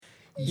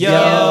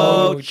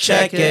Yo,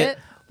 check it.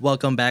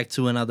 Welcome back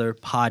to another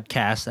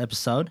podcast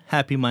episode.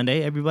 Happy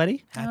Monday,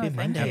 everybody. Happy thank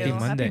Monday. you. Happy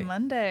Monday. Happy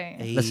Monday.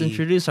 Hey. Let's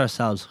introduce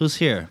ourselves. Who's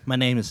here? My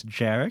name is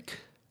Jarek.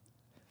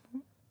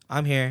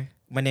 I'm here.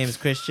 My name is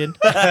Christian.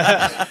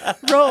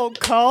 Roll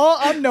call.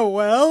 I'm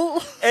Noel.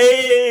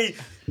 Hey.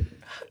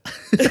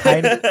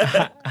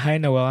 Hi,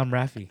 Noel. I'm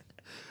Rafi.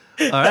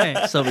 All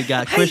right, so we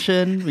got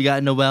Christian, we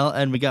got Noel,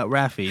 and we got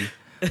Rafi.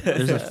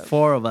 There's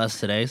four of us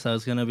today, so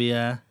it's gonna be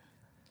a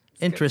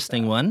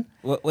interesting one.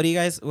 What do you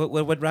guys?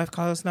 What Raf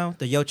call us now?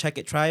 The Yo Check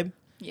It Tribe.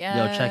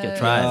 Yeah. Check it,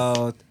 tribe.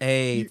 Oh,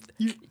 hey,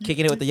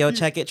 kicking it with the Yo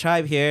Check It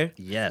Tribe here.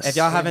 Yes. If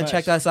y'all haven't much.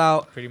 checked us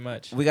out, Pretty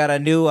much. we got a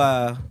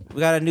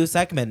new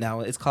segment now.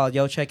 It's called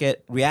Yo Check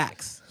It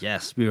Reacts.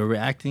 Yes, we were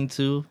reacting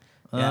to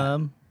Yeah.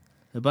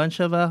 a bunch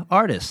of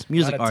artists,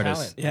 music Lot of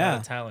artists. Talent. Yeah.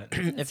 Lot of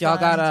talent. If y'all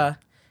got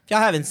if y'all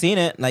haven't seen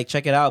it, like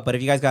check it out. But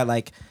if you guys got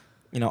like,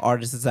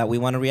 artists that we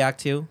want to react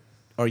to,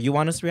 or you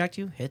want us to react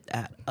to, hit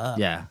that up.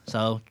 Yeah.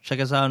 So check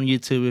us out on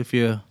YouTube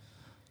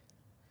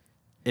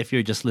if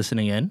you're just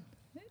listening in.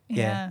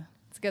 Yeah.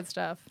 It's good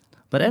stuff.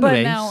 But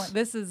anyways, But now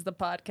this is the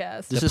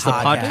podcast. this The is the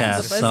podcast. podcast.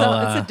 It's So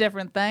a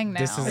different thing now.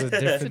 This is a It's a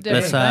different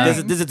different Let's,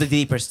 thing. This is the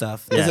deeper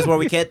stuff. Yeah. This is where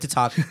we get to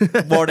talk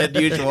more than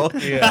usual.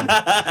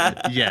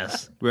 Yeah.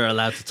 yes, we're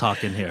allowed to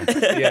talk in here.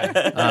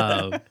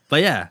 Yeah.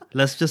 But yeah,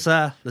 let's just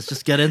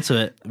get into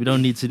it. We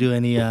don't need to do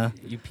any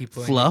You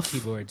people Fluff. and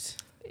your keyboards.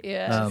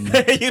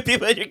 Yes. You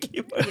people at your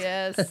keyboard.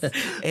 Yes.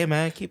 Hey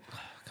man,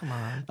 come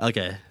on.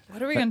 Okay.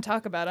 What are we going to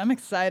talk about? I'm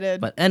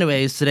excited. But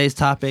anyways, today's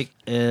topic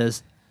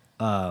is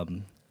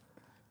the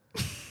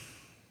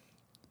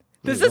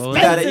wait, suspense what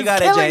was You it? is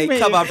got it, killing Jay. me.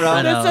 Come on, bro.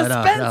 I know, The I know,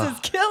 I suspense know. is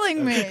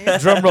killing me.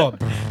 Drum roll.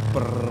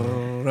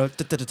 We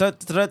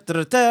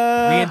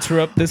We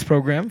interrupt this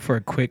program for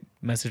a quick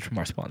message from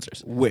our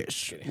sponsors.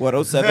 Wish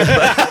 107.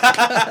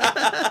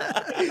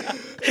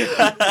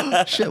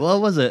 Shit.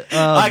 What was it?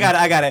 I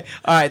got it.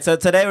 All right, so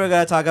today we're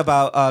gonna talk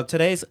about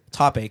today's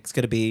topic is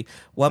gonna be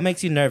what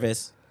makes you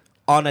nervous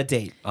on a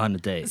date. On the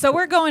date. So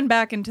we're going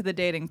back into the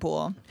dating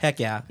pool. Heck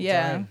yeah.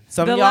 Yeah.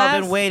 Some The of y'all have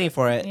been last- waiting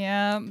for it.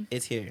 Yeah.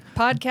 It's here.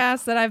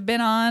 Podcasts that I've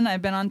been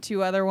on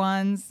two other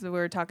ones. We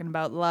were talking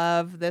about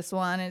love. This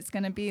one, it's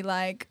going to be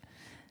like,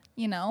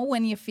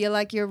 when you feel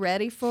like you're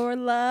ready for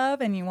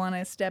love and you want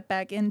to step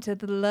back into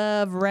the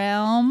love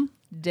realm,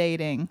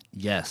 dating.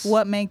 Yes.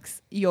 What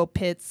makes your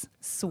pits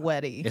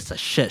sweaty? It's a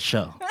shit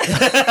show.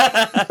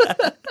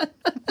 But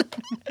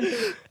You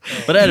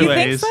think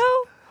anyways,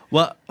 so?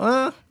 well,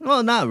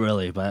 not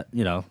really, but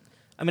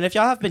I mean, if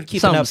y'all have been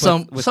keeping up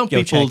some with some Yo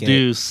people Check It,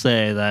 do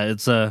say that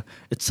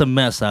it's a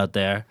mess out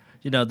there.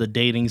 The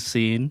dating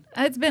scene.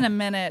 It's been a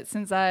minute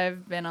since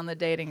I've been on the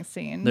dating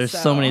scene. There's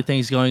so many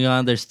things going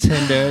on. There's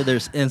Tinder.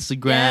 There's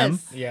Instagram.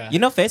 Yes. Yeah. You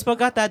know, Facebook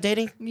got that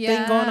dating thing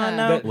going on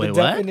now. the, Wait, the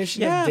what?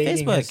 definition Yeah, of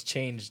dating Facebook. has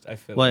changed, I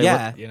feel. Wait,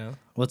 Yeah.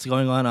 What's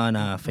going on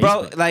Facebook?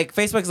 Bro, like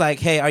Facebook's like,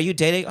 hey, are you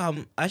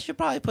dating? I should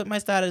probably put my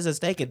status as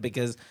taken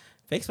because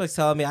Facebook's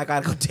telling me I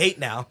gotta go date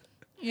now.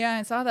 Yeah,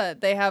 I saw that.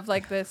 They have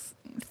like this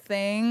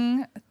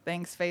thing.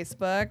 Thanks,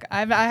 Facebook.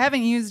 I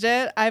haven't used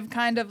it. I've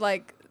kind of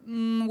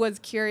was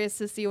curious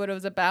to see what it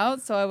was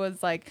about. So I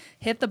was like,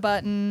 hit the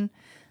button.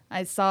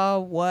 I saw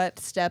what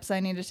steps I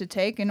needed to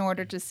take in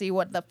order to see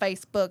what the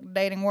Facebook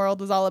dating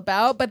world was all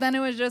about. But then it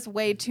was just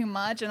way too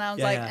much. And I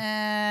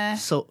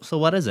was So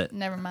what is it?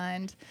 never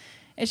mind.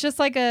 It's just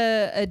like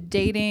a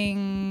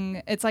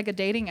dating, it's like a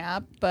dating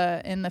app,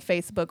 but in the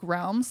Facebook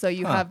realm. So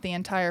you have the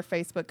entire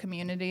Facebook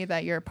community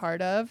that you're a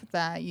part of,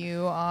 that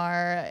you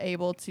are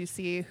able to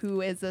see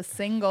who is a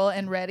single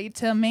and ready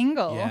to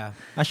mingle. Yeah.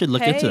 I should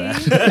look into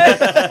Hey.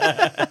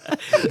 that.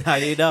 Now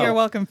you know. You're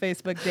welcome,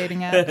 Facebook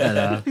dating app.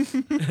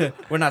 And,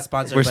 We're not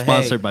sponsored. we're but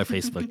sponsored by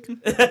Facebook.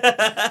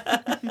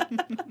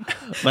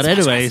 But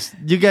anyways,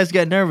 you guys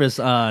get nervous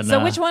on.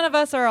 So which one of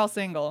us are all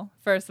single,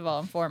 first of all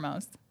and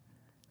foremost?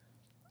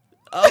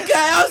 Hey, okay,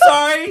 I'm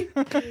sorry.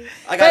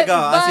 I gotta go.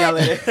 I'll see y'all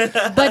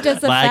later. But does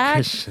the Bye, fact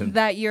Christian.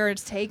 that you're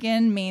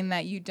taken mean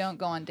that you don't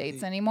go on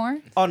dates anymore?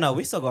 Oh no,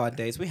 we still go on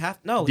dates. We have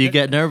no. Do you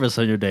get nervous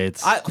on your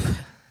dates?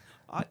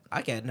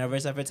 I get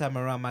nervous every time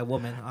I'm around my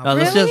woman.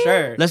 Let's Really? just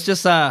sure. let's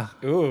just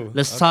Ooh.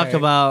 let's talk okay.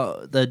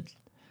 about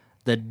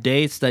the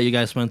dates that you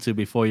guys went to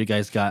before you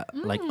guys got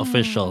like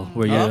official.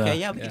 Where you Oh, okay,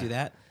 yeah, we can do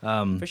that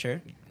um for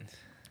sure.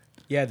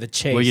 Yeah, the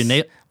chase. Were you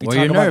We were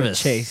talk you about the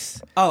nervous? chase.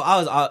 Oh,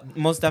 I was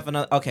most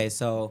definitely okay.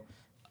 So,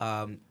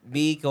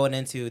 me going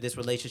into this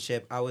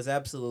relationship, I was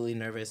absolutely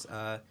nervous.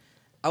 I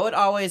would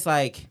always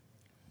I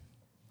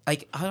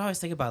would always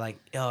think about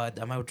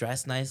am I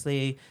dressed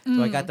nicely?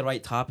 Do I got the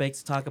right topics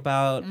to talk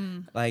about?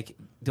 Like,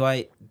 do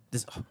I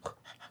this?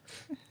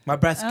 My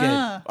breath's good.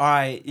 Ah, All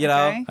right, you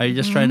know. okay. Are you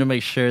just trying to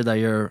make sure that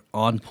you're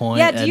on point?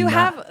 Yeah, do and you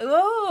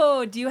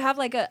not- have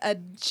like a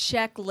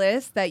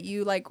checklist that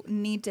you like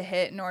need to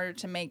hit in order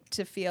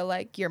to feel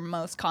like you're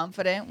most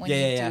confident when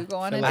Yeah. do go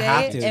on a I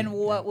have date? to. And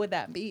what would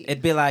that be?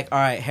 It'd be like, all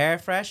right, hair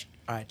fresh.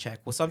 All right,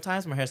 check. Well,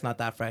 sometimes my hair's not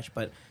that fresh,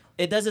 but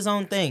it does its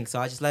own thing, so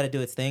I just let it do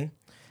its thing.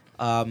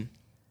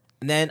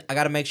 And then I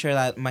gotta make sure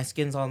that my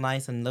skin's all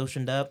nice and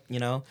lotioned up. You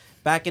know,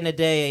 back in the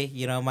day,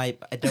 you know,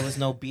 there was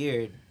no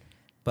beard,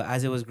 but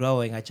as it was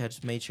growing, I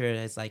just made sure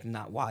that it's like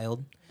not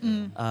wild.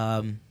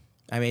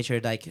 I made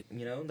sure like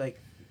you know like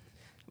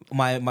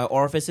my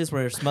orifices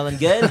were smelling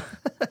good.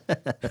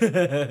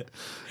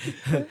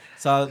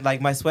 So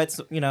like my sweats,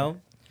 you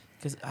know.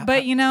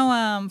 But you know,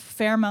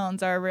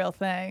 pheromones are a real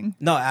thing.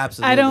 No,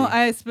 absolutely.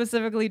 I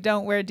specifically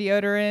don't wear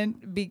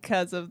deodorant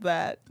because of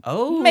that.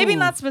 Oh, Maybe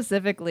not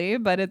specifically,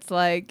 but it's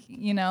like,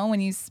 you know, when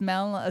you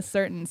smell a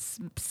certain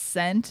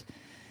scent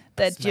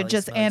that you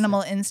just Smelly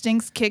animal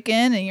instincts kick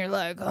in and you're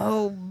like,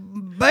 oh,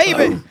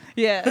 baby.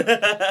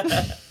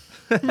 Yeah.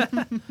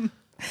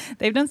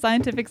 They've done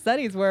scientific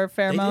studies where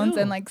pheromones do.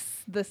 and like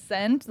the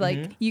scent, like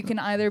Mhm. you can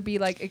either be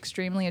like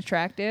extremely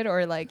attracted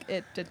or like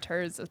it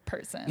deters a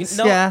person. You-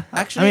 No, yeah,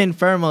 actually- I mean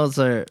pheromones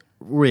are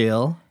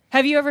real.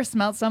 Have you ever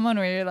smelled someone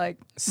where you're like,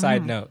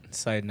 Side note. is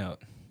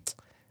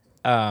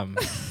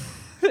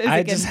I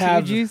it just getting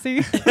have- too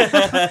juicy?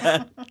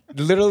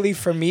 Literally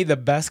for me, the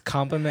best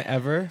compliment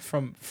ever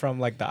from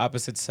like the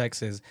opposite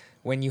sex is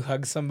when you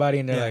hug somebody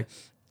and they're Yeah. like,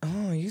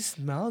 "Oh, you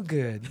smell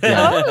good."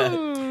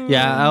 Oh.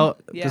 Yeah,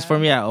 because Yeah. for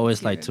me, I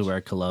always like to Huge.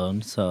 wear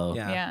cologne, so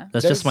Yeah. Yeah.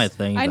 that's just my There's-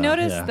 thing. I though,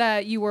 noticed yeah.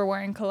 that you were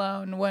wearing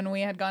cologne when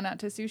we had gone out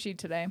to sushi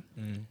today.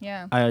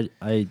 Yeah.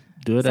 I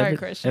do it Sorry,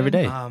 Christian. every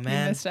day. Oh You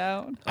man. missed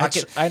out. I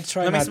Okay,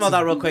 try Let me not smell to-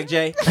 that real quick,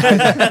 Jay. Give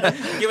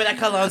me that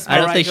cologne smell. I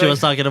don't right think she quick. was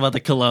talking about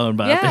the cologne,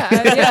 but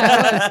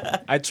Yeah.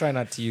 I try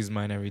not to use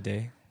mine every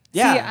day.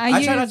 Yeah, See,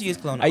 I try not to use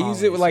cologne. I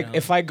use it always, like you know?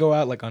 if I go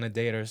out like on a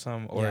date or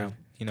something, or Yeah.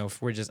 you know,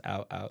 if we're just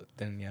out,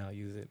 then yeah, I'll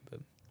use it. But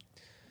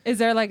Is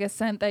there like a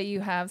scent that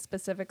you have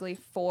specifically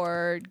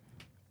for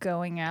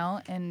going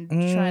out and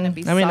trying to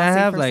be I mean, I saucy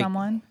have, for like-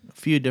 someone? a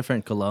few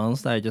different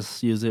colognes that I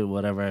just use it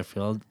whatever I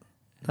feel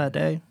that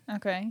day.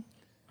 Okay.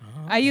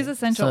 I use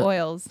essential So-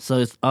 oils. So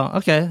it's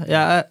okay.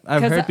 Yeah,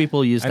 I've 'Cause heard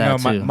people use I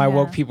that know too. my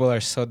woke Yeah. people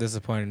are so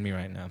disappointed in me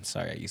right now. I'm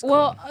sorry, I use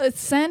Well, cologne.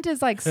 scent is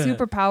like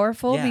super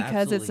powerful Yeah,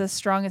 because it's absolutely. the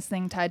strongest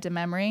thing tied to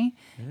memory.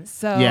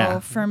 So Yeah.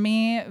 for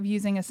me,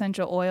 using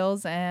essential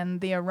oils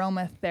and the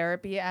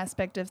aromatherapy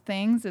aspect of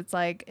things, it's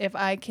like if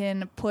I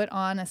can put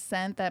on a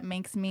scent that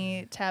makes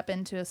me tap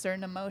into a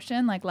certain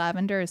emotion, like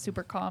lavender is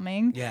super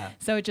calming. Yeah.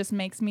 So it just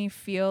makes me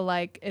feel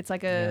like it's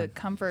like a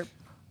comfort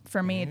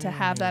for me to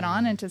have that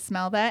on and to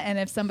smell that. And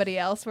if somebody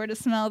else were to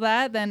smell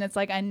that, then it's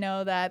like I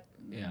know that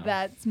Yeah.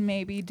 that's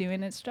maybe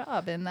doing its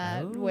job in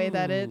that way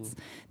that Ooh. it's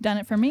done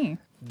it for me.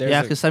 There's Yeah,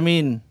 a- because I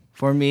mean,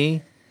 for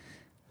me,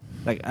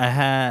 like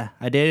I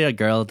dated a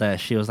girl that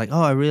she was like,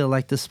 "Oh, I really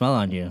like the smell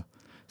on you,"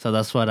 so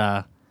that's what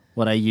I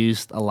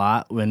used a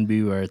lot when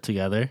we were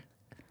together.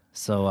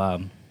 So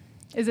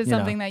Is it you know,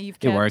 something that you've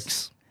it kept?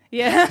 works.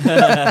 Yeah.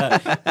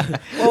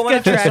 Well, when I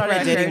Good first track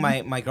started dating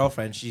record. my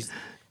girlfriend,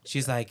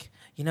 she's like,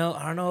 you know,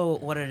 I don't know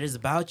what it is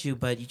about you,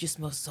 but you just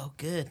smell so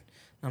good.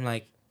 I'm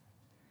like,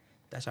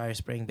 that's our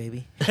spring,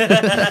 baby.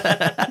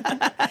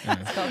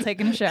 It's called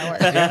taking a shower.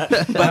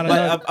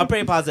 but I'm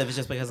pretty positive. It's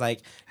just because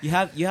like you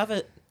have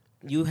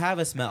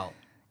a smell.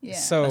 Yeah.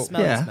 So A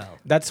smelly Yeah. smell.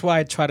 that's why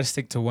I try to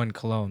stick to one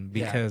cologne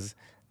Yeah. because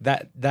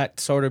that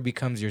sort of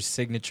becomes your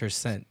signature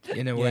scent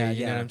in a way. Yeah, You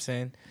know yeah. what I'm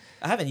saying?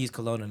 I haven't used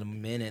cologne in a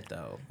minute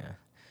though.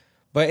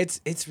 But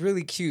it's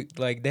really cute.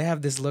 Like they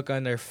have this look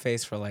on their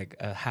face for like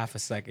a half a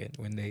second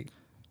when they.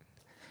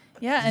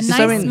 Yeah, a Just, nice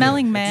I mean,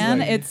 smelling it's man,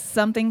 like- it's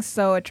something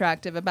so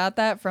attractive about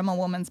that from a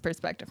woman's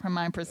perspective, from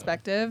my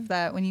perspective,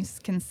 that when you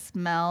can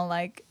smell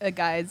like a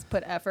guy's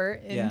put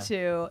effort Yeah.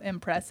 into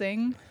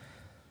impressing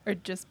or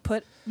just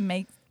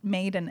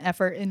made an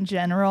effort in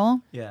general,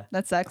 Yeah.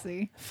 that's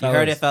sexy. You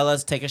heard it,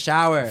 fellas. Take a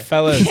shower.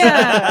 Fellas,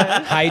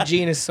 Yeah.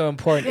 hygiene is so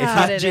important. If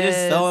God, you- hygiene is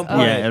so Oh,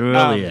 important. Yeah, it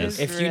really it is.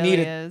 if you really need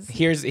it,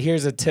 is.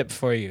 here's a tip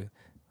for you.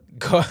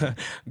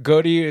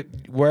 Go to your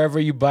wherever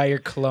you buy your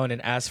cologne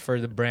and ask for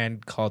the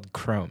brand called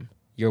Chrome.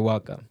 You're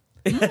welcome.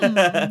 There you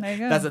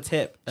go. That's a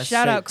tip. That's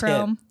Shout out straight tip.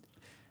 Chrome.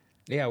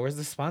 Yeah, where's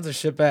the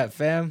sponsorship at,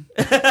 fam?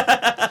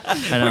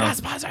 I We're know. not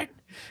sponsored.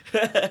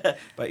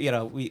 But you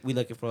know, we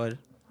looking forward.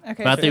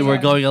 Okay, But I so think we're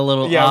going a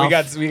little Yeah, off. we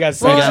got We got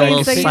a Well,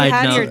 little so you side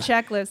have your note.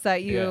 checklist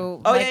that you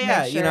Oh like, yeah,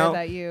 make you sure know,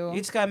 that you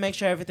just gotta make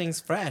sure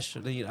everything's fresh.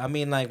 I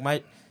mean, like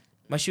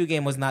my shoe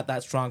game was not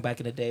that strong back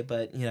in the day,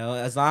 but you know,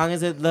 as long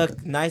as it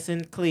looked nice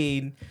and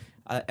clean,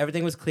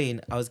 everything was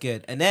clean. I was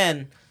good. And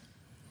then,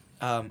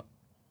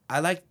 I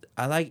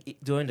like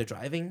doing the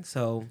driving,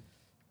 so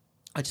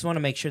I just want to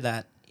make sure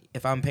that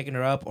if I'm picking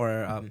her up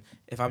or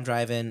if I'm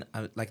driving,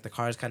 like the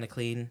car is kind of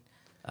clean.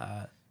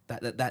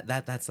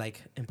 That's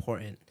like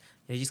important.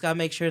 You just gotta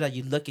make sure that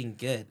you're looking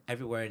good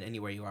everywhere and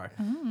anywhere you are.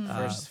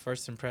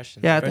 First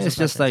impression. Yeah, I First think it's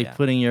just impressions, like yeah.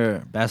 putting your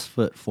best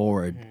foot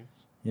forward. Mhm.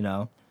 You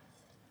know,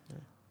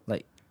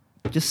 like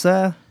just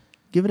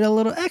give it a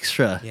little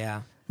extra.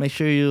 Yeah. Make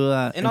sure you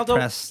And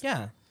impress.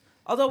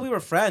 although we were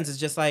friends, it's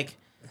just like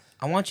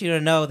I want you to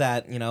know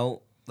that you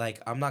know, like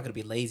I'm not gonna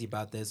be lazy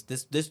about this.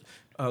 This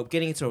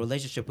getting into a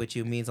relationship with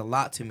you means a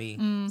lot to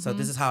me. So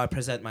this is how I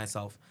present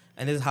myself,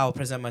 and this is how I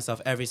present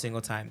myself every single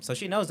time. So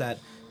she knows that,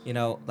 you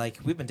know, like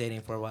we've been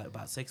dating for what,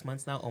 about 6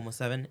 months now, almost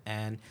 7,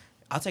 and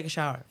I'll take a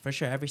shower for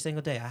sure every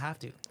single day. I have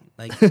to.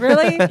 Like,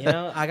 Really?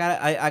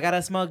 I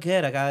gotta smell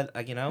good. I got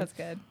That's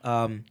good.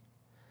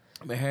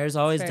 my hair is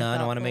always Very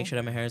done. I want to make thoughtful.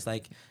 sure that my hair is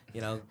like,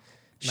 nice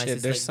Shit,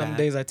 and there's slick some back.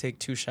 days I take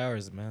 2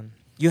 showers, man.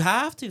 You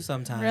have to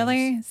sometimes.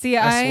 Really? See,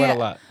 I sweat a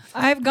lot.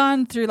 I've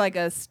gone through like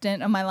a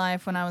stint of my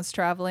life when I was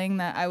traveling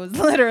that I was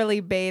literally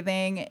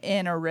bathing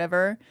in a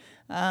river.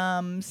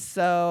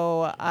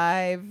 So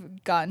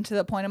I've gotten to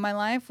the point in my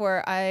life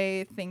where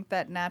I think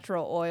that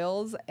natural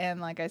oils and,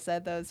 like I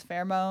said, those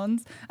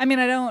pheromones. I mean,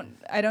 I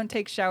don't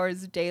take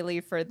showers daily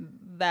for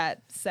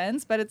that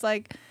sense, but it's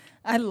like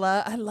I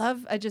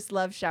just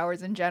love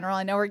showers in general.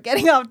 I know we're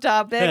getting off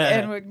topic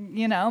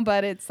and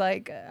but it's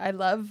like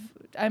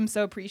I'm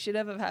so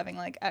appreciative of having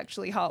like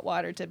actually hot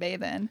water to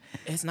bathe in.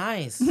 It's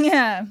nice.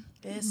 Yeah.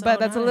 It's so But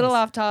that's a little nice.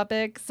 off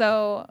topic.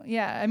 So,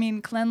 yeah, I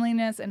mean,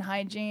 cleanliness and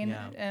hygiene.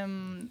 Yeah.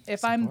 If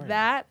It's I'm important.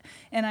 that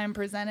and I'm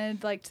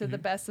presented like to the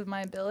best of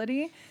my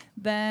ability,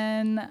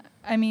 then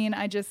I mean,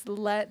 I just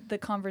let the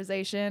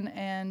conversation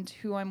and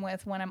who I'm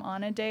with when I'm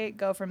on a date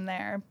go from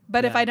there.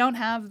 But if Yeah. I don't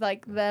have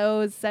like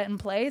those set in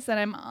place and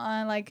I'm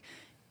on like,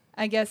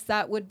 I guess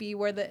that would be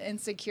where the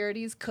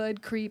insecurities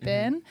could creep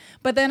in.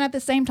 But then at the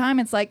same time,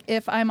 it's like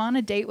if I'm on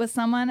a date with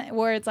someone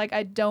where it's like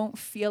I don't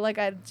feel like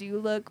I do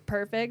look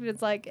perfect,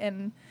 it's like,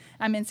 and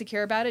I'm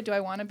insecure about it, do I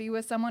want to be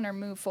with someone or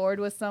move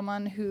forward with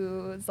someone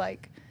who's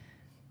like,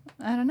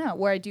 I don't know,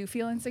 where I do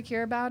feel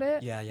insecure about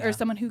it? Yeah, yeah. Or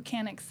someone who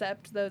can't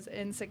accept those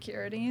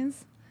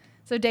insecurities.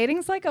 So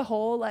dating's like a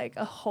whole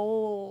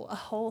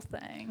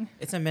thing.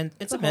 It's a a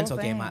mental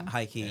whole game, thing.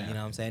 high key. Yeah. You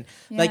know what I'm saying?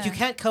 Like you Yeah.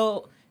 can't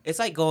go. It's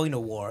like going to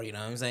war. You know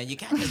what I'm saying? You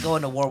can't just go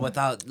into war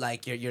without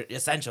like your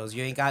essentials.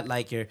 You ain't got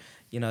like your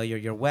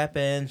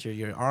weapons,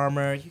 your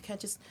armor. You can't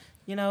just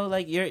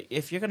like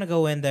if you're gonna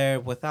go in there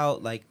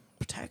without like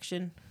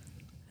protection.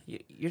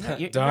 You're not.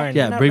 Darn.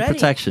 You're Yeah, not bring ready.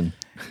 protection.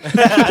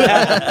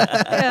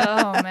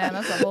 Yeah, oh man,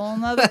 that's a whole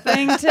nother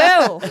thing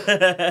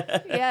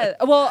too. Yeah.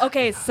 Well,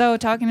 okay, so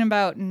talking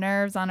about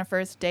nerves on a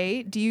first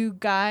date, do you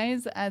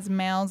guys as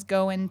males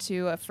go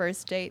into a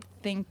first date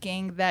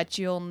thinking that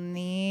you'll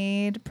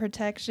need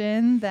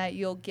protection, that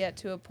you'll get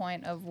to a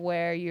point of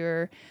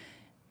where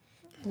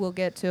we'll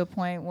get to a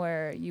point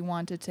where you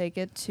want to take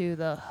it to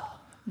the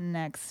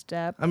next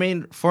step? I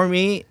mean, for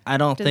me, I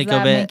don't Does think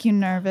that of it. make you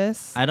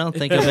nervous? I don't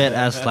think of it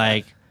as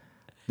like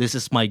this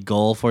is my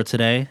goal for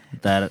today.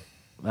 That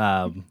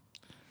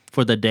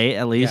for the date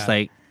at least, Yeah.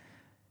 like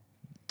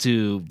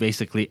to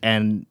basically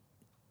end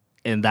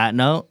in that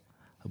note.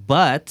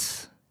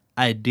 But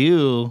I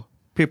do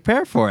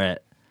prepare for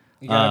it.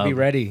 You gotta be Um,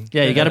 ready.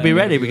 Yeah, you got to be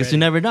ready because you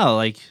never know.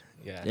 Like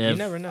Yeah, if you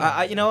never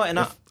know. You know, and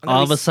I'm all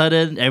gonna of a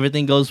sudden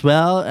everything goes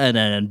well, and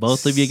then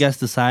both of you guys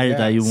decided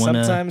that you want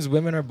to. Sometimes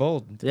women are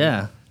bold.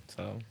 Yeah.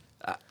 So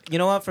you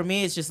know what? For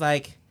me, it's just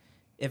like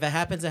if it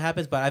happens, it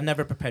happens. But I've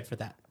never prepared for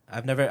that. I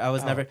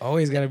was never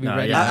always gotta be No,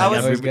 ready. yeah, I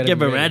was- Always gotta get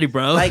be ready,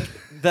 bro. like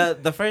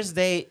the first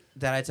date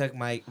that I took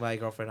my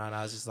girlfriend on.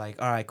 I was just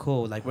like, all right,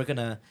 cool. Like we're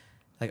gonna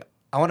like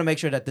I want to make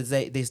sure that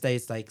this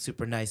date's like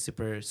super nice,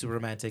 super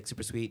romantic,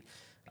 super sweet.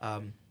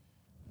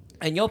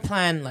 And you'll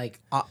plan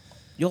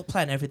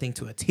everything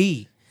to a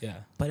T. Yeah.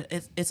 But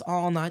it's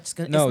all not just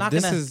gonna. No, it's not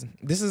this gonna.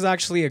 this is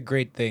actually a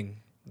great thing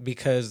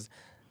because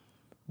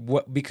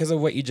because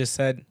of what you just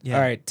said. Yeah.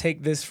 All right,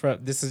 take this from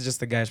this is just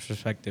the guy's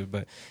perspective,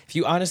 but if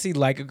you honestly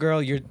like a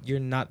girl, you're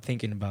not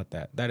thinking about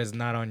that. That is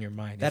not on your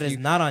mind. That If is you,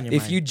 not on your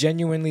if mind. you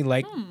genuinely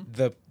like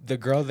the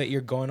girl that you're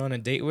going on a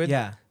date with,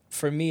 yeah.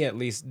 for me at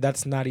least,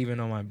 that's not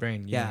even on my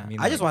brain. You know Yeah, what I mean?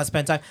 I just want to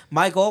spend time.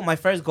 My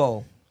first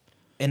goal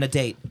in a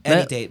date,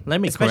 any date. Let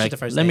me especially correct. the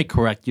first Let me date.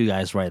 correct you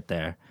guys right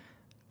there.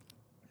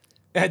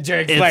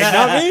 Jarek's It's- like,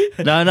 not me.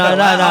 No.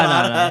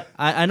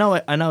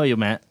 I know what you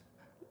meant.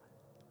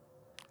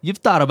 You've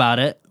thought about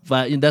it,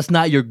 but that's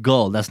not your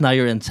goal. That's not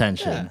your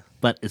intention. Yeah.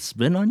 But it's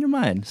been on your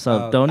mind,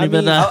 so Oh, don't I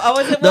even. mean, I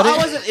wasn't. don't Well, I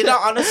e- wasn't. You know,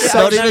 honestly, I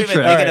Don't was not even even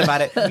try. thinking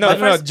about it. No, My no,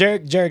 first-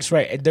 Jarek's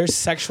right. There's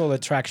sexual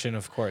attraction,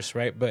 of course,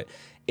 right? But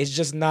it's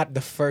just not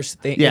the first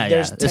thing. Yeah, If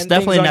there's yeah. 10 It's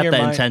definitely things on not your the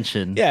mind-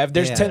 intention. Yeah, if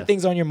there's Yeah. 10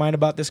 things on your mind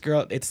about this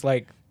girl, it's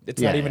like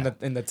it's not Yeah, even yeah.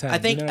 in the 10. I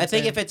think You know what I'm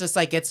saying? if it just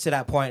like gets to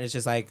that point, it's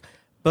just like,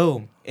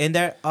 boom, in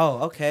there.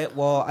 Oh, okay.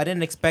 Well, I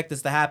didn't expect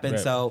this to happen, Right.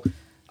 so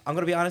I'm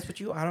gonna be honest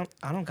with you. I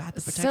don't got the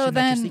So protection that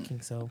then- you're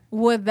seeking. So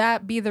Would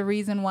that be the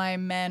reason why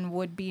men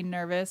would be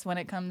nervous when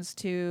it comes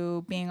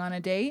to being on a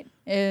date?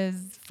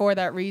 Is for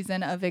that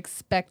reason of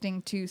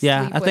expecting to sleep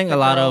Yeah, I with think the a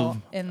lot girl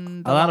of-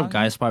 in the A lot of long-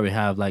 guys probably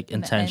have like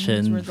in the end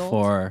intention result.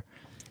 for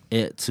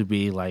it to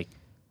be like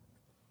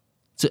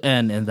to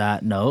end in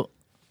that note.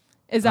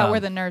 Is that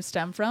where the nerves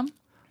stem from?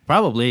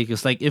 Probably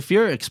because like if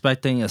you're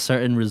expecting a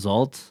certain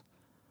result,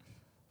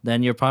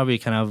 then you're probably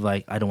kind of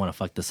like, I don't want to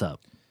fuck this up.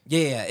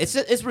 yeah,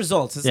 it's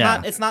results.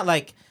 Yeah. It's not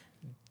like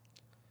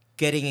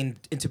getting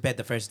into bed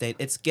the first date.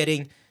 It's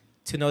getting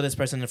to know this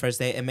person the first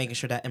date and making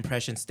sure that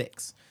impression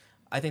sticks.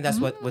 I think that's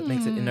what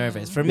makes it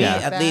nervous for me. Yeah.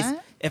 At least,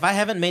 That? if I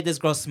haven't made this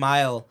girl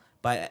smile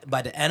by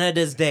the end of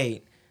this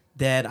date,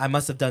 then I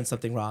must have done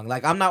something wrong.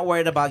 Like I'm not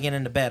worried about getting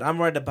into bed. I'm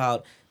worried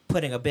about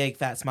putting a big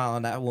fat smile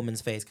on that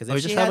woman's face because Or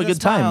just have a good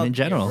time in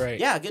general. Right,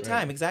 Yeah, good right.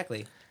 time,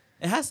 exactly.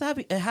 It has to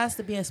be. It has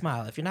to be a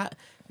smile. If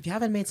you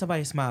haven't made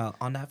somebody smile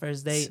on that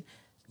first date,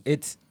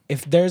 It's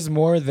if there's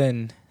more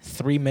than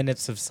 3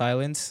 minutes of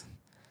silence,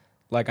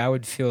 like I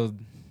would feel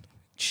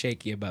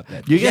shaky about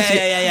that. You guys,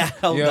 yeah.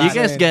 Oh, Yeah. God. you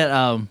guys get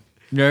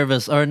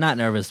nervous or not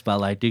nervous, but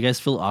like, do you guys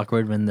feel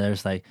awkward when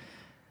there's like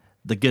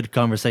the good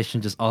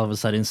conversation just all of a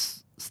sudden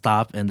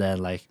stop and then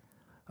like,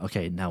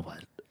 okay, now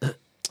what?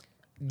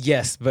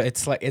 Yes, but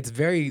it's like it's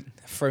very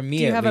for me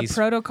Do you at have least. a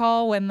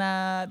protocol when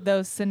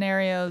those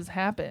scenarios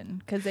happen?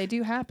 Because they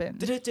do happen,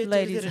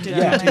 ladies and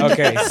Yeah. gentlemen.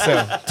 Okay. So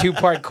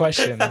 2-part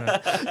question.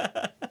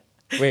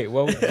 Wait.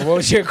 What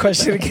was your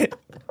question again?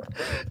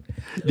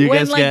 Do you when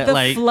guys like get the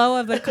like flow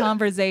of the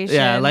conversation,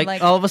 yeah,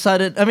 like all of a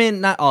sudden? I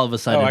mean, not all of a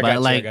sudden, I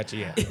but like got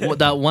you. Yeah.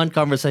 that one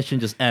conversation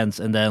just ends,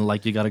 and then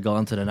like you got to go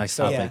on to the next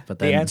So topic. yeah. But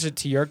then the answer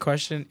to your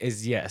question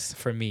is yes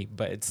for me,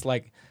 but it's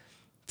like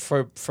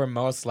for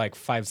most like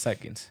 5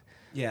 seconds.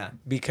 Yeah.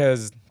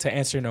 Because to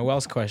answer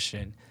Noel's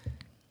question,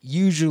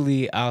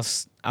 usually I'll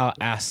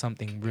ask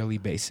something really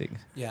basic.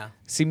 Yeah.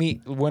 See me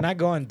when I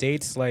go on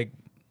dates, like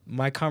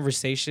my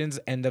conversations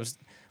end up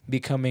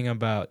becoming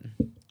about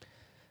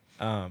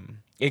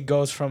it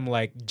goes from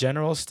like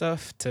general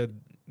stuff to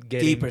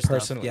getting Deeper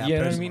personal. stuff. Yeah. You know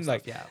what I personal mean? stuff,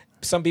 Like yeah.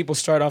 some people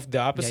start off the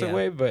opposite yeah.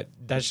 way, but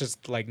that's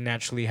just like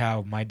naturally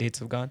how my dates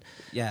have gone.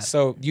 Yeah.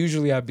 So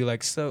usually I'd be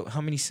like, so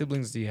how many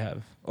siblings do you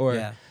have? Or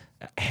yeah.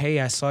 hey,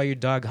 I saw your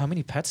dog. How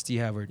many pets do you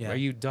have? Or Yeah. are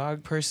you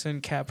dog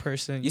person, cat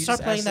person? You start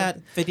just playing ask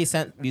that 50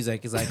 Cent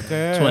music. It's like,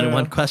 girl.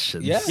 21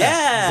 questions. Yeah.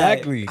 Yeah.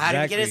 Exactly, I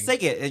didn't get to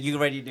exactly. sing it. You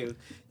ready to do?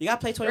 You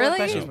got to play 21 Really?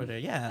 questions with her.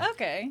 Yeah.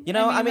 Okay. You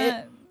know, I mean,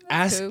 that's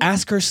Ask cool.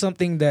 ask her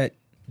something that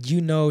you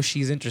know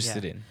she's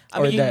interested in, I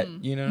or mean, that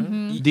you know.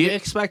 Mm-hmm. Do you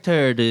expect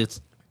her to?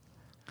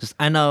 Because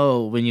I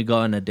know when you go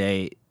on a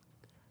date,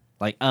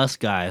 like us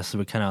guys,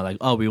 we're kind of like,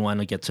 oh, we want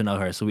to get to know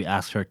her, so we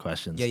ask her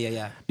questions.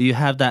 Yeah. Do you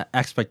have that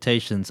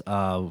expectations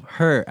of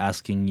her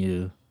asking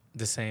you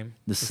The same.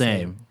 the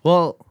same?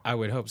 Well, I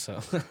would hope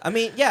so. I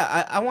mean,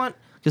 yeah, I want.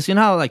 because you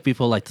know how like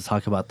people like to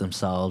talk about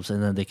themselves,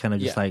 and then they kind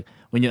of just Yeah. like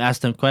when you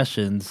ask them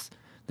questions,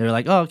 they're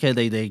like, oh, okay,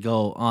 they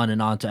go on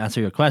and on to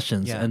answer your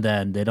questions, Yeah. and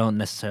then they don't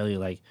necessarily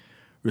like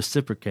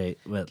reciprocate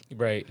with.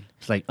 Right.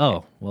 It's like,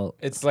 oh, well,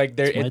 It's like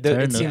they're. It's my It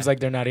turn seems to- like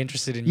they're not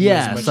interested in you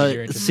as yeah. much So as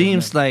you're it interested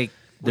seems in them. like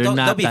they're they'll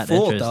not be that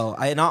fooled interested. though.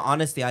 In all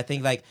honesty, I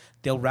think like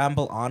they'll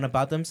ramble on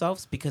about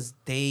themselves because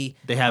they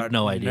have are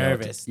no idea what to-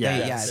 Nervous. yeah.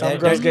 They- Some they're-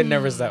 girls they're- get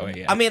nervous that way.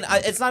 Yeah. I mean,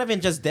 it's not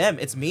even just them.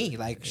 It's me.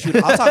 Like, shoot,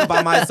 I'll talk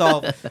about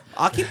myself.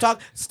 I'll keep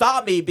talking.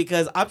 Stop me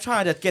because I'm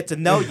trying to get to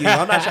know you.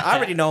 I'm not. I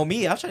already know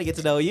me. I'm trying to get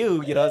to know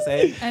you. You know what I'm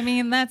saying? I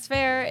mean, that's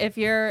fair if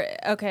you're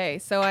okay.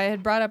 So I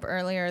had brought up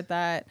earlier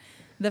that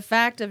the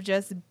fact of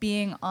just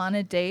being on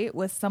a date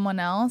with someone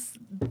else,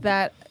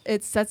 that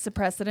it sets the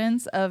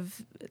precedence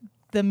of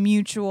the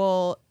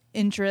mutual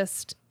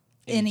interest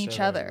in each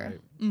other.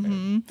 right,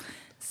 hmm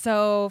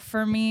So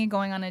for me,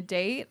 going on a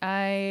date,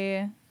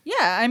 I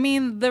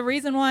mean, the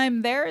reason why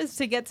I'm there is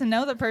to get to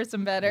know the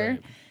person better.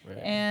 Right.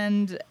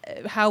 And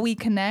how we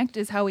connect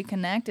is how we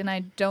connect, and I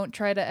don't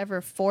try to ever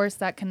force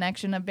that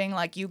connection of being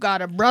like, you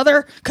got a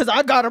brother because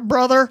I got a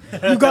brother,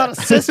 you got a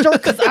sister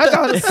because I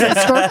got a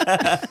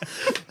sister.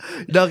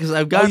 No, because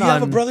I've Oh, gone you on.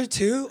 have a brother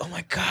too? Oh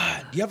my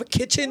god! You have a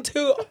kitchen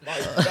too? Oh my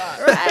god!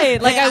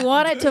 Right, like I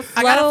want it to flow.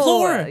 I got a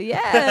floor.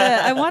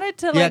 Yeah, I want it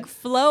to Yeah. like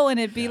flow and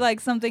it be like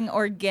something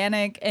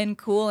organic and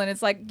cool, and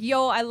it's like,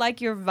 yo, I like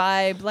your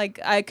vibe. Like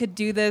I could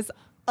do this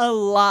a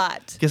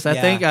lot. Because I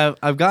Yeah. think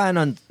I've gotten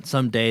on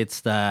some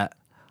dates that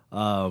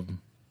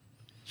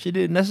she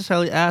didn't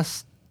necessarily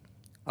ask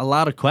a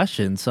lot of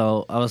questions.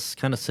 So I was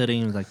kind of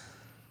sitting like,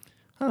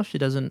 oh, she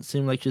doesn't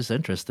seem like she's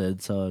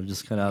interested. So I'm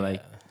just kind of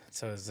like,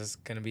 So is this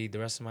gonna be the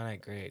rest of my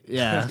night? Great.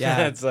 Yeah.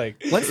 Yeah. It's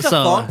like Once the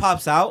So- phone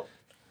pops out,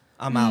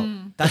 I'm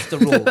out. That's the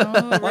rule.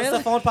 Once really?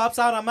 the phone pops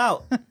out, I'm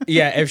out.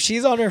 yeah. If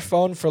she's on her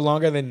phone for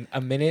longer than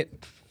a minute,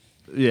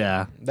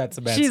 yeah. that's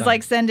a bad. She's sign.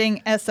 like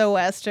sending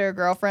SOS to her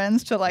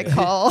girlfriends to like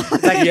call.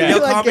 Like, Yeah. yo,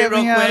 Like, call me get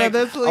real me out of quick.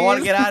 this, I want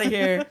to please. get out of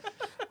here.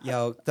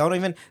 Yo, don't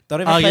even Oh,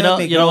 play you know, with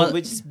me, you know girl. what?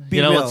 We just be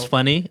You know real. what's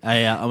funny?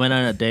 I went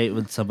on a date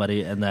with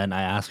somebody, and then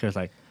I asked her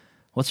like,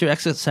 "What's your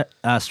exit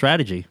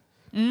strategy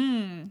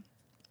She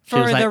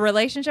For was the like-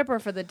 relationship or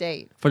for the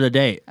date? for the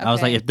date?" I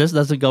was like, Okay. "If this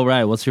doesn't go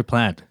right, what's your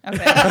plan?"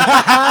 Okay.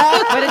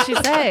 What did she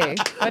say?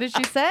 What did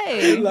she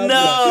say?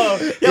 No.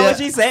 Yo, Yeah. what'd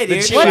she say,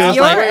 dude? she What's laugh?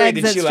 your Wait,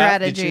 did exit she laugh?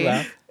 Did she strategy?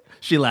 laugh?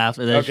 She laughed,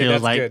 and then Okay, she was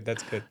that's like, good.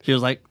 That's good. "She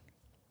was like,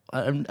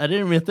 I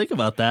didn't even think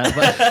about that."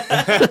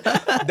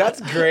 But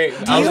That's great.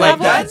 Do I was you like, have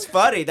one? That's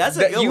funny. That's a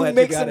that good you one. to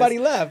make be somebody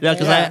honest. laugh. yeah,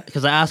 Yeah.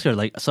 because I asked her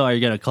like, "So are you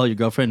gonna call your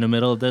girlfriend in the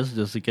middle of this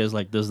just in case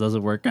like this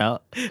doesn't work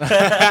out?"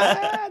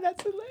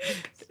 That's hilarious.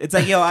 It's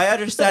like, yo, I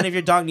understand if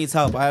your dog needs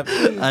help.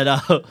 I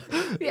know.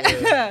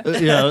 Yeah.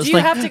 You know, it's Do you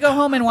like, have to go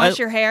home and wash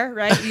your hair?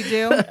 Right, you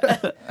do.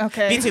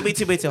 Okay. Me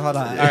too. Hold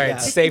on. All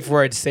right, safe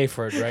word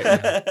right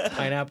now.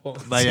 Pineapple.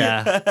 but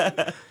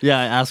yeah,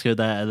 I asked her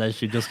that, and then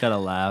she just kind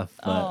of laughed.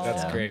 But,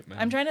 That's yeah. great, man.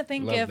 I'm trying to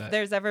think Love if that.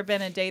 there's ever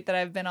been a date that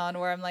I've been on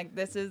where I'm like,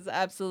 this is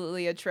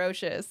absolutely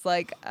atrocious.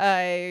 Like,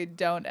 I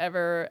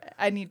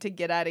need to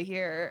get out of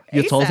here.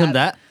 You told him ASAP.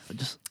 that?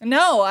 Just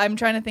No, I'm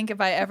trying to think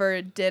if I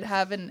ever did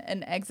have an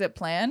exit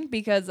plan,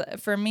 because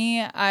for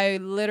me, I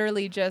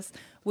literally just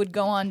would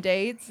go on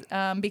dates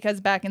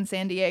because back in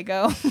San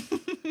Diego,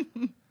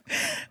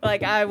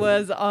 like I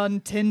was on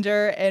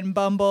Tinder and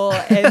Bumble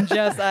and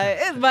just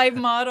my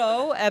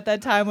motto at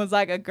that time was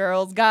like, a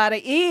girl's gotta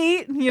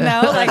eat, you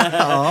know, like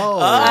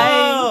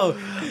Oh,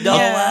 no,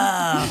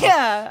 wow.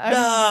 yeah. No.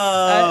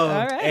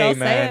 All right, Hey I'll say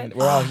man, it.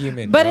 we're all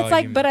human. But We're it's all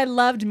like, human. but I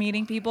loved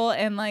meeting people,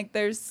 and like,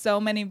 there's so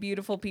many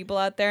beautiful people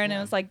out there, and it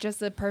was like just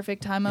the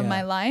perfect time of Yeah.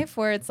 my life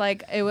where it's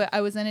like I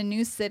was in a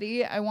new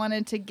city. I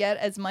wanted to get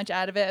as much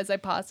out of it as I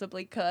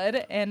possibly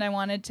could, and I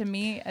wanted to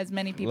meet as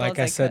many people Like as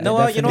I I said, could. No,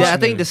 well, you know yeah, I what?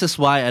 think this is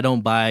why I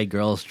don't buy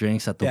girls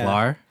drinks at the Yeah.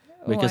 bar,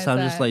 Why because is I'm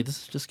just that? like,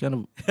 this is just kind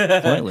of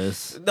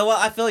pointless. No, well,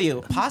 I feel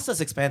you. Pasta's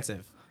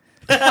expensive.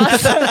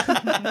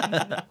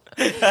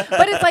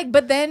 But it's like,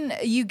 but then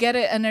you get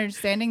an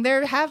understanding.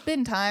 There have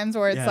been times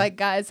where it's Yeah. like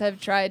guys have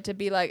tried to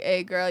be like,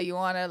 "Hey, girl, you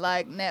want to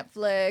like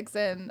Netflix?"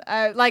 And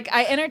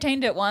I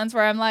entertained it once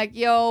where I'm like,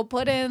 "Yo,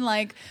 put in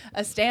like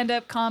a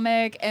stand-up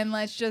comic and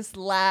let's just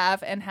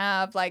laugh and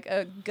have like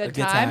a good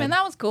good time." time. And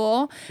that was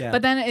cool. Yeah.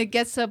 But then it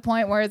gets to a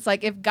point where it's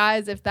like, if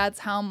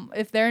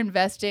they're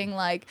investing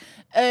like,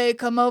 "Hey,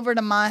 come over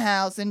to my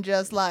house and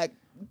just like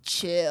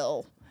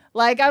chill,"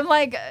 like I'm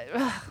like,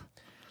 ugh,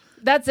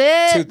 that's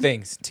it. two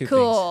things.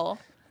 Cool.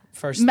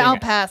 First I'll thing,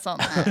 pass on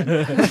that.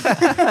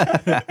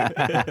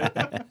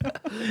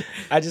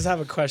 I just have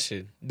a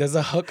question. Does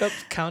a hookup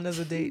count as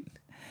a date?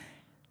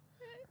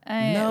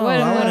 No, what-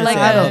 I wouldn't like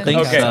say I a- don't think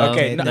Okay, so.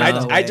 okay. No,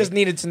 No. I just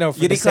needed to know for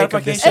You the need sake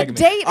of this clarification? A segment.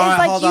 date is All right,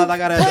 like hold you on, I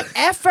gotta- put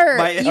effort.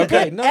 My- you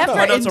okay, put no, no. effort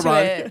My notes are into wrong.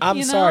 it. I'm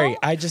you know? sorry.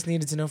 I just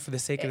needed to know for the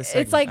sake of the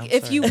segment. It's like I'm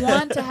if sorry. you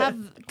want to have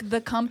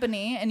the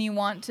company and you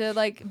want to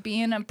like be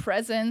in a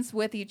presence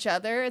with each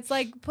other, it's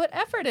like put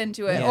effort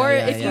into it. Yeah, or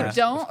yeah, if yeah. you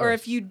don't, Of or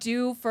course. if you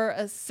do for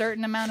a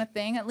certain amount of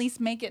thing, at least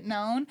make it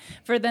known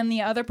for then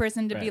the other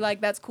person to be Right.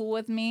 like, "That's cool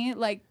with me."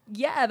 Like,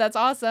 yeah, that's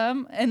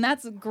awesome, and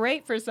that's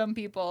great for some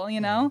people,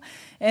 you know.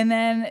 And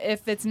then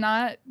if it's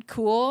not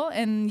cool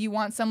and you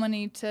want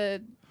somebody to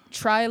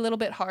try a little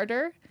bit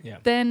harder, Yeah.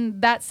 then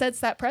that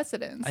sets that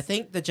precedence. I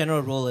think the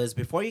general rule is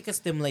before you can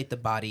stimulate the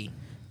body,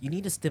 you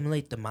need to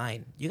stimulate the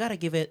mind. You got to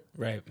give it.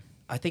 Right.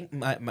 I think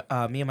me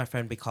and my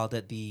friend, we called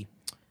it the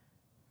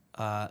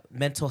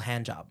mental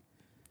hand job.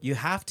 You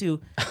have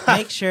to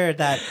make sure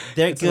that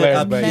they're It's good hilarious,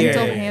 up but here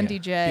mental yeah. handy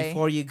J.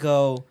 before you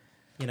go.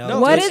 You know, No,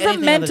 What do is a anything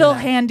other mental than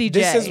that. handy J?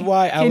 This is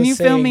why I Can was you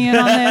fill saying- me in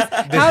on this?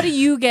 How do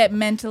you get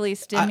mentally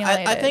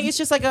stimulated? I think it's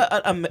just like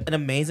an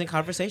amazing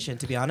conversation.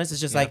 To be honest,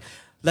 it's just Yeah. like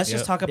let's Yep.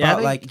 just talk Yeah, I about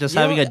think like just you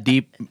know, having a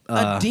deep,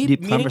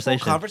 deep meaningful conversation.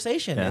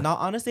 conversation. Yeah. And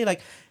honestly,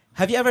 like,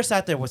 have you ever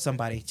sat there with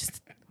somebody?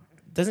 Just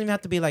doesn't even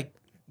have to be like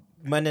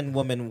man and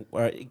woman,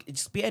 or it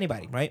just be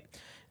anybody, right?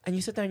 And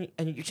you sit there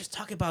and you're just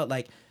talking about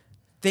like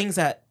things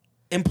that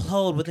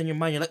implode within your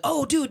mind. You're like,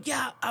 oh, dude,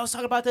 yeah, I was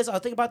talking about this. I was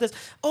thinking about this.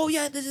 Oh,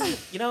 yeah, this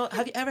is, you know,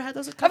 have you ever had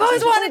those I've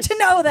always conversations? wanted to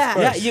know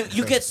that. Yeah,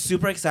 you get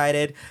super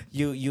excited.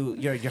 Your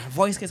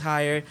voice gets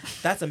higher.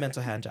 That's a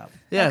mental hand job.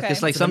 Yeah, Okay.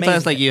 because like It's sometimes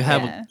amazing. like you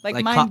have Yeah, like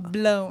like mind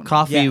blown.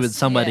 coffee Yes. with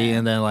somebody, Yeah.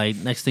 and then like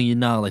next thing you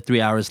know, like 3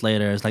 hours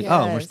later, it's like,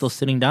 oh, we're Yes. still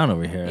sitting down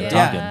over here Yeah.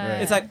 talking.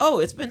 Right. It's like, oh,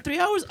 it's been 3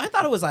 hours. I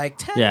thought it was like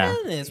 10 Yeah.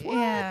 minutes. What?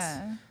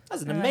 Yeah.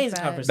 That's an I like amazing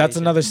that. conversation. That's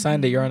another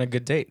sign that you're on a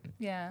good date.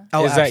 Yeah.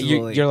 Oh, is that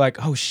absolutely. you're like,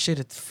 oh shit,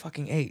 it's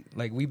fucking 8.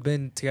 Like we've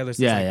been together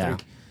since Yeah,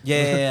 like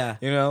yeah. 3. Yeah.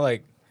 You know,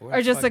 like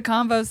Or just the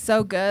convo's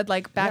so good,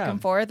 like back Yeah.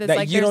 and forth. It's that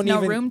like you there's don't no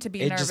even- room to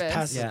be it nervous. just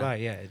passes Yeah. by.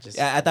 Yeah, it just.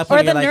 Yeah, at that Or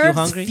point, the you're like, you nerves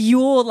hungry?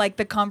 fuel like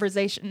the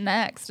conversation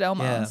next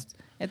almost.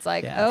 It's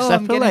like, Yeah. oh, 'Cause I'm I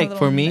feel getting a like little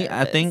for me,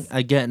 I think nervous.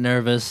 I get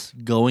nervous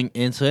going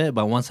into it,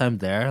 but once I'm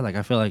there, like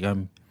I feel like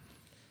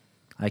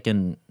I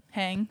can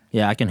hang.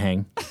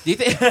 hang. Do you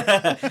think?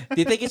 Do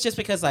you think it's just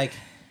because like,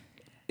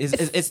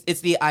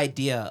 it's the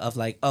idea of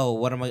like, oh,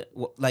 what am I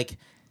like?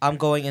 I'm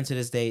going into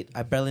this date.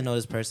 I barely know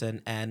this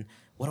person, and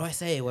what do I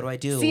say? What do I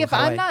do? See, if How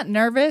do I'm I- not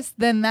nervous,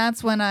 then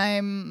that's when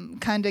I'm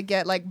kind of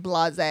get like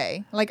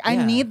blasé. Like I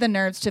Yeah. need the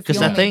nerves to 'Cause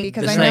fuel I me think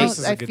because it's I know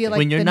like- I feel like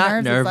when you're the not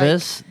nerves is, like,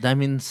 nervous, that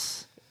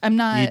means I'm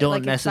not. you don't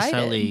like, excited.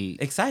 necessarily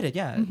excited,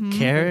 yeah. Mm-hmm.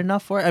 care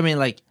enough for it. I mean,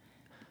 like,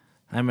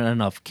 I don't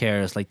know if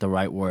care is like the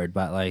right word,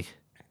 but like,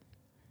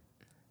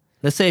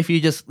 let's say if you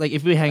just like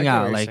if we hang I get what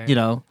out, you're like saying. you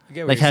know, I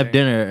get what like you're have saying.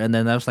 dinner, and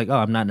then I was like, oh,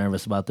 I'm not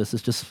nervous about this.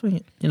 It's just we're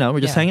just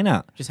Yeah. hanging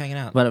out. Just hanging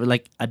out. But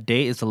like a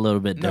date is a little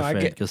bit No, I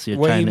different get because you're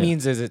what trying he to.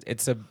 means is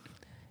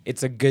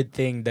it's a good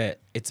thing that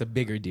it's a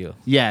bigger deal.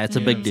 Yeah, it's a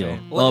You know big what I'm deal.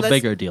 saying? Well, Well, a let's-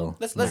 bigger deal.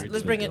 let's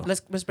Big bring deal.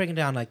 it let's bring it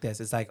down like this.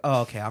 It's like,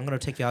 oh, okay, I'm gonna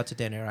take you out to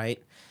dinner,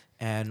 right?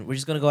 And we're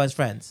just gonna go as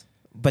friends.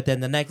 But then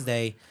the next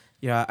day,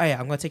 you're like, oh yeah,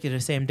 I'm gonna take you to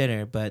the same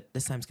dinner, but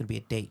this time it's gonna be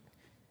a date.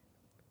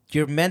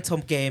 your mental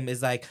game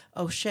is like,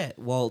 oh shit.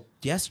 Well,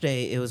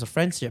 yesterday it was a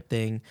friendship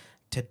thing.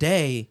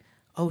 Today,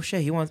 oh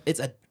shit,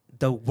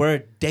 the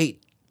word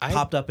date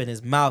popped up in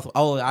his mouth.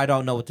 Oh, I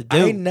don't know what to do.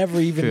 I never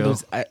even True.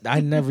 I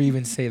never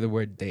even say the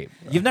word date.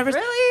 Bro. You've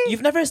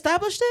never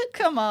established it.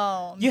 Come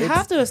on. You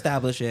have to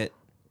establish it.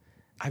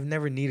 I've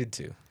never needed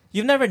to.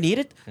 You've never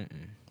needed.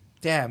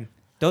 Damn.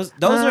 Those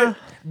are.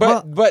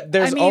 But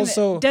there's I mean,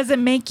 also does it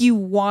make you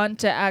want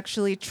to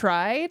actually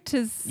try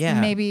to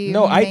maybe?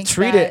 No, I make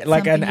treat that it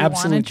like an something you wanna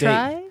absolute date.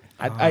 try?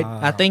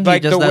 I think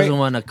like he the just way- doesn't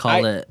want to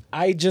call it.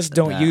 I just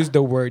don't that. use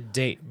the word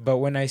date. But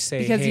when I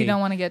say Because hey, you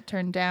don't want to get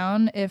turned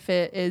down if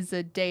it is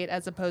a date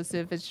as opposed to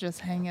if it's just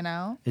hanging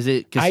out. Is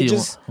it because I you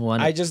just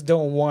want? I just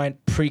don't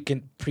want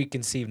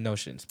preconceived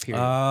notions.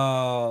 Period.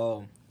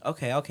 Oh.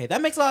 Okay.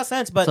 That makes a lot of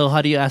sense. But So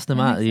how do you ask them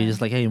That out? makes You sense.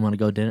 just like, hey, you want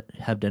to go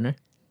have dinner?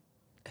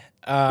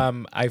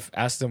 I've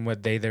asked them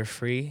what day they're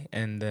free,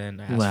 and then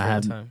I You want to ask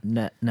have for the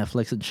time.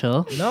 Netflix and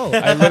chill? No,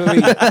 I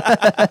literally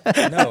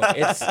no.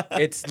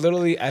 It's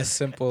literally as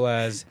simple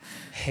as,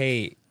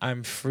 hey,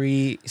 I'm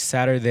free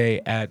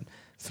Saturday at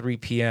 3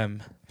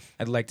 p.m.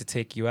 I'd like to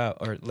take you out,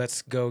 or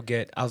let's go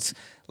get.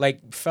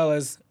 Like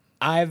fellas,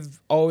 I've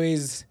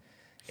always.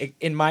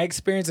 In my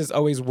experience, it's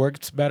always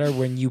worked better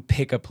when you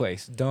pick a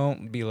place.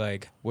 Don't be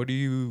like, "What are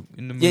you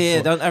in the mood yeah.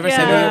 for?" Don't ever say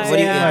what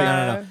do you.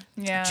 No.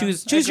 Yeah.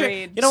 Choose your.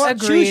 Agreed. You know what?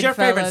 Choose your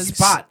favorite fellas.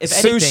 spot. If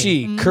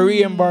anything. Sushi,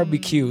 Korean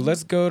barbecue.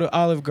 Let's go to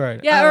Olive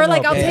Garden. Yeah, I or don't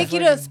like know, I'll man. take you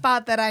to a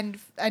spot that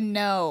I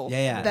know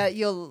Yeah. that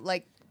you'll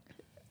like.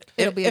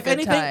 It'll be a if good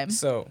anything, time.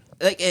 So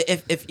Like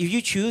if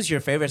you choose your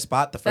favorite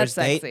spot the That's first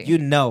date, sexy. you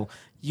know.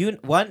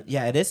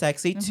 It is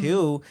sexy. Mm-hmm.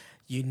 2,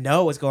 you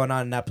know what's going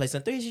on in that place.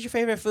 And 3, is your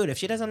favorite food. If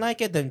she doesn't like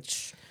it, then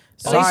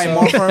sorry, Also-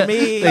 more for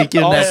me. Thank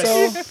you. Next.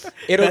 also,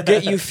 it'll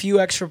get you a few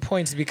extra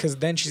points because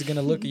then she's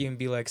gonna look at you and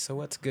be like, "So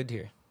what's good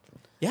here?"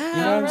 Yeah,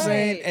 You know what I'm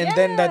saying? And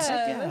then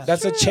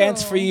that's a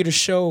chance for true. you to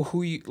show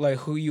who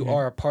you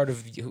are a part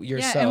of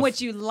yourself. Yeah, and what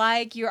you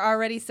like, you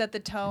already set the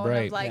tone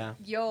Right. of like, Yeah.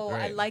 yo, I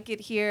Right. like it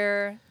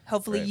here.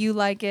 Hopefully Right. you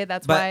like it.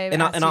 That's But why I've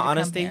in all- asked in you all to come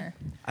honesty, here.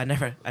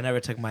 I never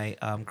took my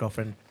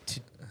girlfriend to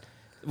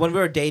when we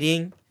were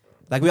dating.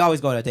 Like we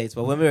always go on dates,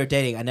 but when we were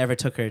dating, I never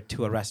took her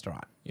to a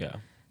restaurant. yeah.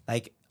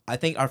 Like I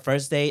think our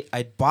first date,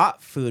 I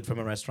bought food from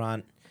a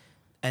restaurant,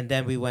 and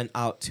then we went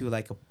out to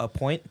like a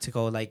point to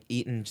go like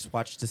eat and just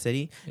watch the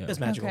city. Yeah. It was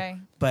magical. Okay.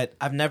 But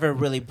I've never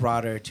really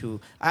brought her to.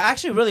 I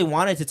actually really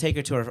wanted to take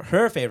her to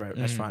her favorite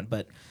restaurant,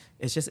 but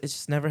it's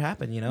just never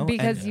happened, you know.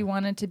 Because And- you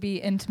wanted to be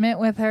intimate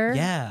with her.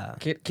 yeah.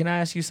 Can I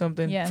ask you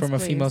something Yes, from a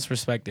please. female's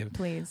perspective?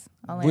 Please.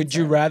 I'll Would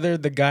you answer. rather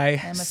the guy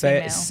I'm a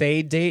female.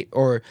 say date,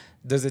 or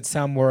does it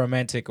sound more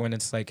romantic when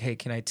it's like, "Hey,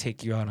 can I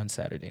take you out on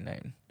Saturday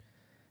night?"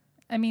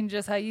 I mean,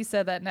 just how you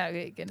said that. Now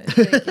you're gonna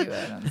take you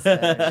out on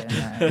Saturday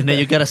night. And then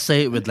you gotta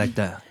say it with like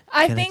that.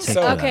 I Can I think take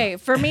that? okay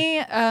for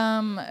me.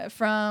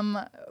 From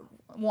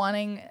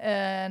wanting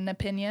an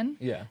opinion,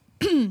 Yeah.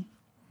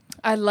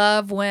 I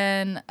love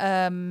when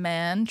a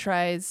man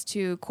tries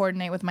to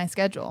coordinate with my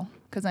schedule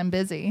because I'm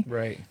busy.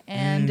 Right.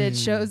 And it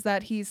shows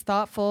that he's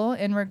thoughtful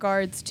in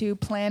regards to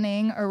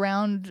planning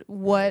around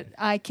what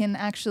I can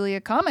actually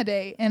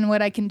accommodate and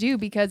what I can do.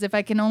 Because if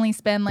I can only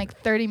spend like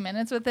 30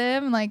 minutes with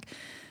him, like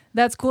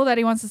that's cool that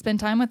he wants to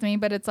spend time with me.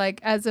 But it's like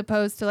as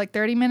opposed to like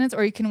 30 minutes,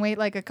 or you can wait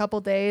like a couple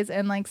days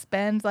and like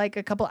spend like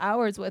a couple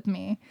hours with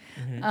me.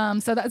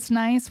 So that's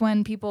nice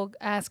when people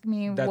ask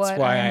me That's what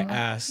why I'm I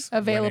asked. when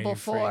are available you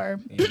free? for.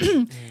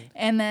 Yeah.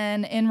 And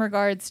then in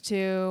regards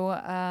to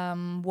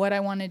what I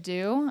want to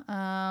do,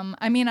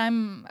 I mean,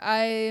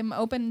 I'm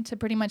open to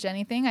pretty much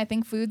anything. I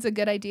think food's a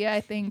good idea. I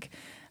think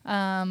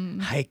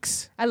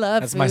Hikes. I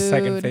love That's food. my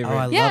second favorite. Oh,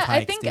 I Yeah, love I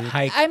hikes, think dude.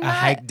 I'm A not,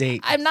 hike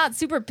date. I'm not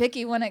super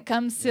picky when it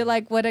comes to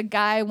like what a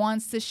guy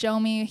wants to show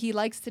me he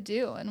likes to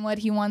do and what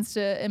he wants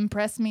to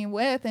impress me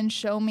with and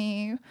show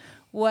me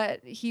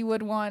what he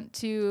would want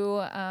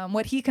to,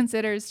 what he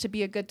considers to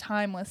be a good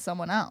time with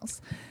someone else.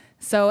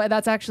 So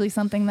that's actually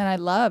something that I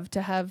love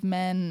to have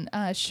men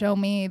show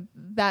me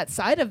that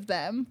side of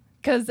them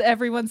because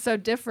everyone's so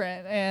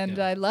different and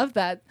Yeah. I love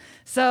that.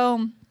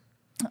 So,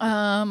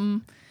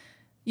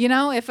 you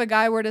know, if a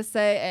guy were to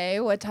say, hey,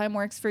 what time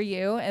works for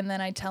you? And then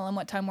I tell him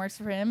what time works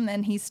for him,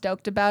 then he's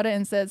stoked about it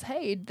and says,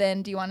 hey,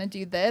 then do you want to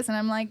do this? And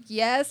I'm like,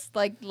 yes,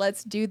 like,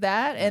 let's do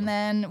that. And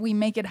then we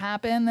make it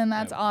happen. Then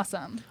that's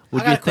awesome.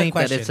 Would I got you a quick think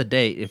that it's question. a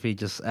date if he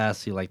just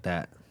asks you like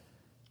that?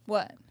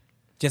 What?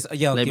 Just do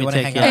Let me you want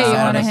to take hang you out? Hey, you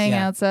Yeah. want to Saturday? hang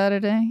Yeah. out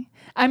Saturday?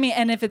 I mean,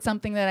 and if it's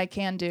something that I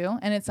can do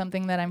and it's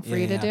something that I'm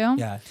free to do,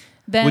 Yeah.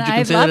 then Would you I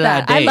consider love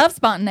that a that. I date? love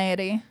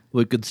spontaneity.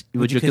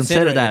 Would you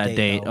consider that a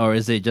date, or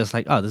is it just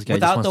like, oh, this guy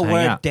just Without wants the to hang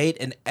word out? date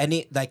and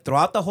any like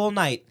throughout the whole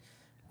night,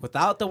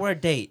 without the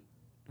word date,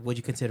 would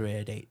you consider it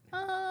a date?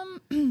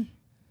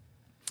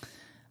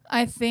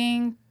 I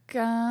think,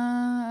 no.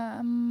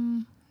 I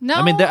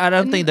mean, I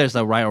don't think there's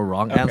a right or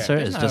wrong answer.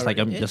 There's It's not just a- like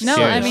I'm it's- just No,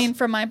 curious. I mean,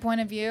 from my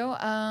point of view,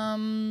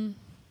 I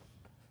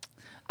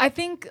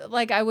think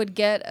like I would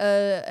get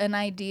an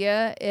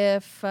idea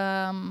if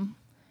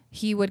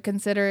he would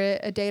consider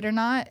it a date or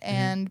not, Mm-hmm.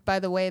 and by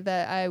the way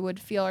that I would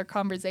feel our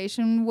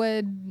conversation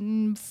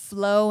would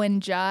flow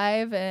and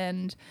jive.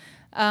 And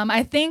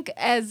I think,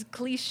 as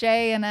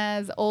cliche and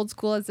as old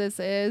school as this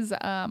is,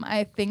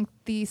 I think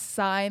the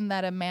sign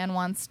that a man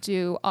wants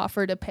to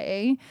offer to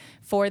pay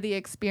for the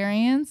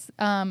experience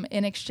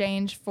in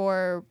exchange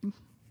for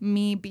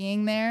me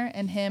being there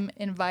and him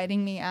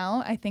inviting me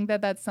out, I think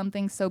that that's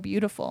something so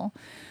beautiful.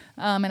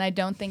 And I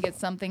don't think it's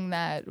something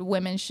that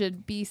women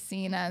should be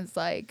seen as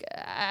like,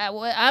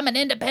 I'm an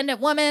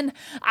independent woman.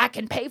 I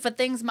can pay for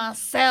things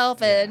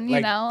myself. And, you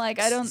Like, know, like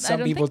I don't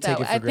people think that take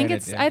way. it for I think granted,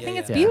 it's, yeah. I think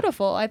it's Yeah.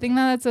 beautiful. I think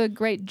that's a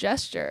great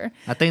gesture.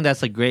 I think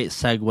that's a great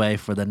segue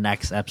for the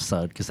next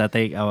episode because I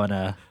think I want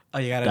to Oh,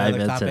 you got dive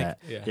another into topic?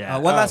 that. Yeah.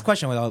 One Oh. last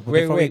question. Wait,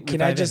 before we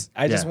can I dive in.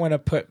 I just Yeah. want to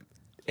put,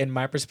 in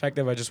my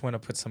perspective, I just want to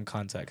put some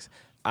context.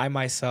 I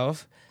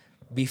myself,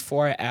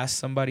 before I ask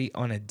somebody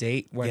on a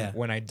date,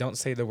 when I don't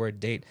say the word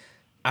date,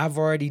 I've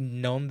already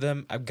known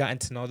them. I've gotten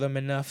to know them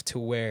enough to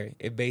where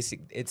it's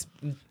It's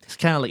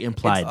kind of like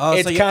implied. Oh,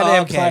 it's so you- kind of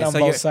oh, implied okay, on so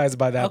both you're- sides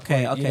by that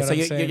Okay, point. okay. You know So what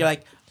I'm saying? you're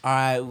like, all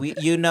right,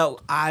 you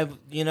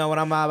know what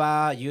I'm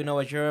about. You know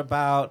what you're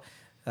about.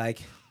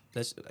 Like,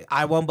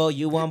 I wumbo,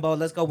 you wumbo.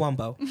 Let's go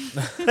wumbo.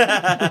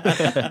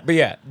 But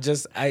yeah,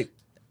 just I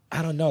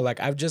don't know. Like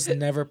I've just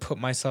never put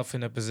myself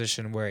in a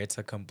position where it's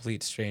a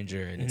complete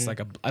stranger and it's like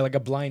a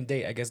blind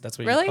date. I guess that's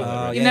what Really? you call it.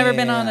 Oh, Right? You've yeah, never yeah,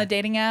 been on yeah. a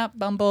dating app,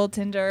 Bumble,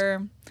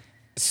 Tinder,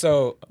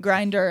 So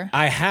Grinder?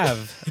 I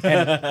have.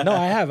 And no,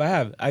 I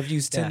have. I've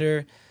used Yeah.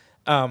 Tinder.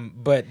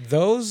 But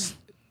those,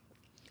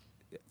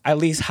 at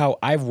least how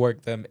I've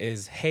worked them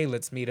is, hey,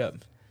 let's meet up.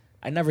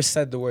 I never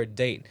said the word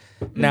date.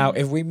 Now,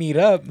 if we meet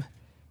up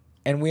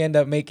and we end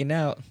up making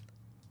out,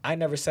 I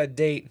never said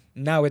date.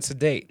 Now it's a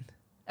date,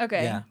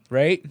 Okay. Yeah.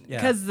 right? Yeah.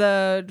 Because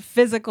the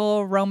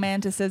physical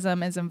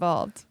romanticism is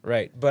involved.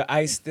 Right. But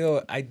I just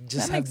That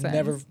makes have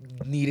never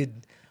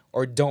needed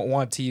or don't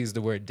want to use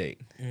the word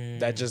date.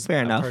 That's just Fair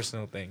a enough.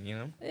 personal thing, you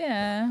know?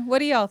 Yeah. What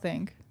do y'all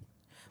think?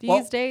 Do you Well-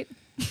 use date?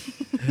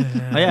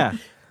 Oh, yeah.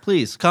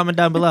 Please comment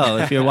down below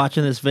if you're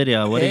watching this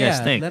video. What do you guys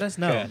Yeah, think? Let us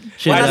know. Okay.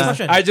 Should, Last uh,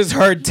 question. I just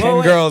heard 10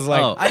 wait. girls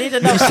like, Oh, I need to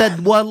know. you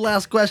said one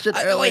last question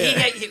Wait, earlier.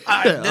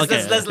 all right, this Okay.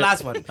 is the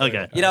last one.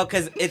 Okay. You know,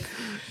 because it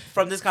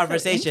from this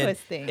conversation,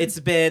 interesting. it's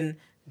been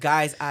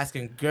guys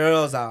asking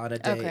girls out on a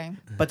date. Okay.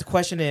 But the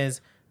question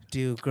is,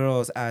 do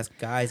girls ask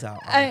guys out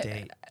on I- a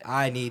date?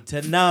 I need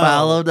to know.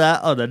 Follow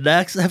that on the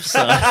next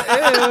episode.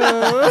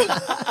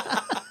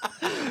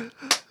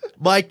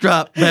 Mic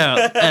drop now.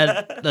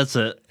 And that's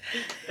it.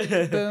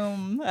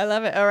 Boom. I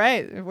love it. All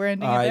right. We're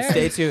ending All it right, there.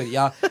 stay tuned,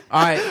 y'all.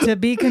 All right. To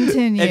be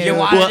continued. If you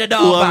want- I didn't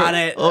know about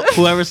it.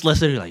 Whoever's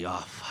listening, you're like, oh,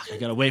 fuck, I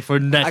gotta wait for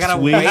next I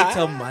gotta week. wait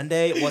till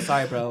Monday. Well,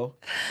 sorry, bro.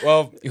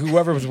 well,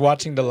 whoever was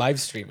watching the live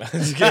stream. I'm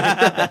just kidding.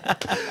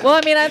 Well,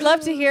 I mean, I'd love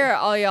to hear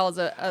all y'all's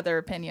other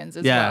opinions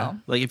as Yeah. well.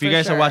 Like if you For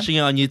guys sure. are watching it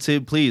on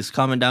YouTube, please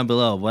comment down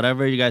below.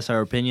 Whatever you guys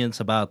are opinions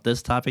about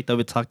this topic that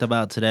we talked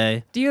about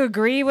today. Do you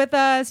agree with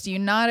us? Do you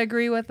not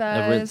agree with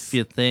us? If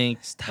you think,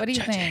 What do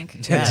you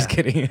think? Just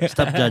kidding.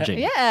 stop judging.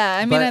 Yeah,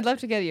 I mean, But- I'd love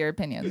to get your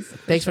opinions.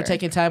 Thanks for sure.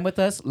 taking time with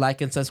us.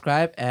 Like and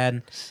subscribe.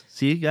 And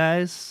See you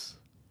guys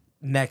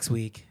next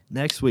week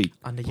next week.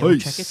 on the Young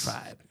Peace. Check It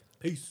Tribe.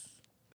 Peace.